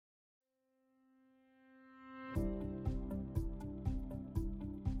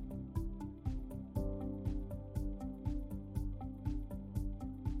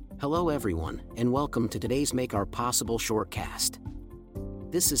Hello everyone, and welcome to today's Make Our Possible shortcast.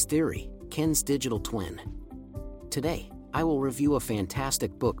 This is Theory, Ken's digital twin. Today, I will review a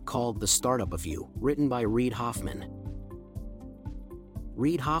fantastic book called The Startup of You, written by Reid Hoffman.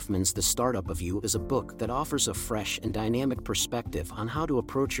 Reid Hoffman's The Startup of You is a book that offers a fresh and dynamic perspective on how to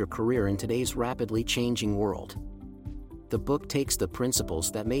approach your career in today's rapidly changing world. The book takes the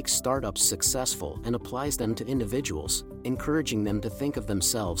principles that make startups successful and applies them to individuals, encouraging them to think of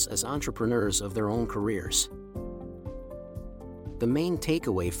themselves as entrepreneurs of their own careers. The main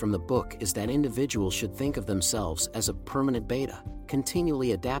takeaway from the book is that individuals should think of themselves as a permanent beta,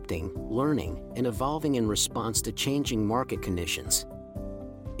 continually adapting, learning, and evolving in response to changing market conditions.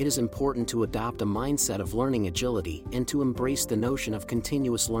 It is important to adopt a mindset of learning agility and to embrace the notion of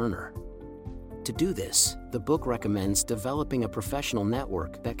continuous learner. To do this, the book recommends developing a professional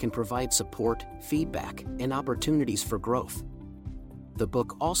network that can provide support, feedback, and opportunities for growth. The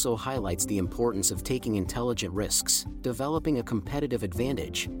book also highlights the importance of taking intelligent risks, developing a competitive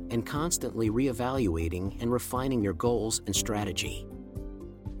advantage, and constantly reevaluating and refining your goals and strategy.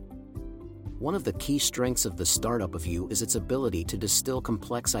 One of the key strengths of The Startup of You is its ability to distill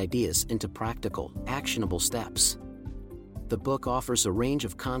complex ideas into practical, actionable steps. The book offers a range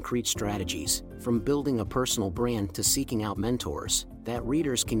of concrete strategies, from building a personal brand to seeking out mentors, that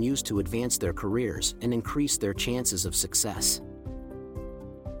readers can use to advance their careers and increase their chances of success.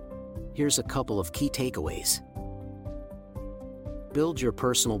 Here's a couple of key takeaways. Build your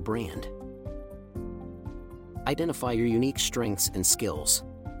personal brand. Identify your unique strengths and skills.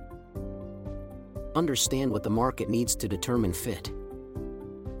 Understand what the market needs to determine fit.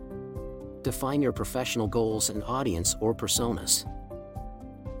 Define your professional goals and audience or personas.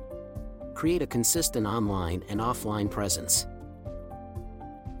 Create a consistent online and offline presence.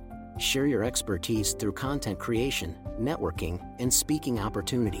 Share your expertise through content creation, networking, and speaking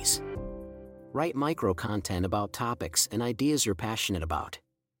opportunities. Write micro-content about topics and ideas you're passionate about.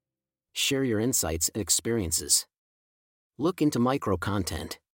 Share your insights and experiences. Look into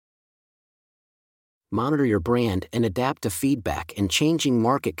micro-content. Monitor your brand and adapt to feedback and changing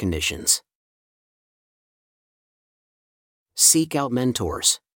market conditions. Seek out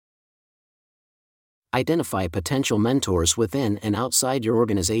mentors. Identify potential mentors within and outside your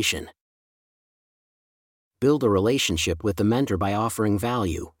organization. Build a relationship with the mentor by offering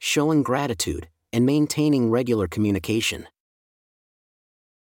value, showing gratitude, and maintaining regular communication.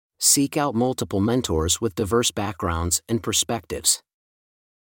 Seek out multiple mentors with diverse backgrounds and perspectives.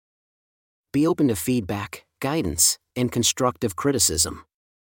 Be open to feedback, guidance, and constructive criticism.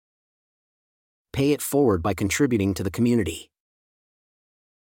 Pay it forward by contributing to the community.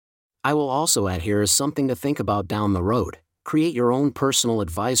 I will also add here is something to think about down the road: create your own personal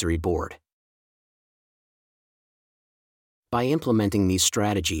advisory board. By implementing these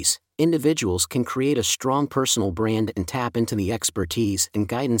strategies, individuals can create a strong personal brand and tap into the expertise and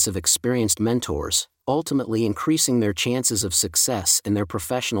guidance of experienced mentors, ultimately increasing their chances of success in their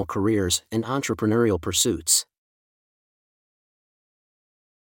professional careers and entrepreneurial pursuits.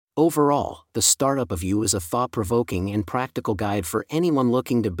 Overall, The Startup of You is a thought-provoking and practical guide for anyone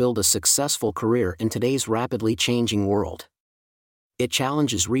looking to build a successful career in today's rapidly changing world. It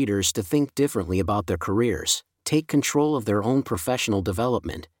challenges readers to think differently about their careers, take control of their own professional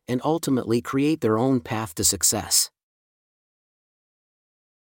development, and ultimately create their own path to success.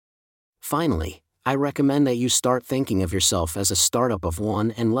 Finally, I recommend that you start thinking of yourself as a startup of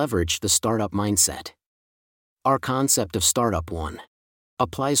one and leverage the startup mindset. Our concept of Startup One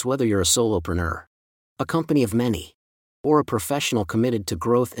applies whether you're a solopreneur, a company of many, or a professional committed to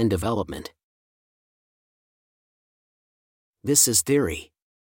growth and development. This is Theory.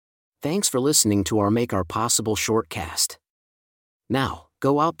 Thanks for listening to our Make Our Possible shortcast. Now,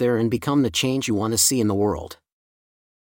 go out there and become the change you want to see in the world.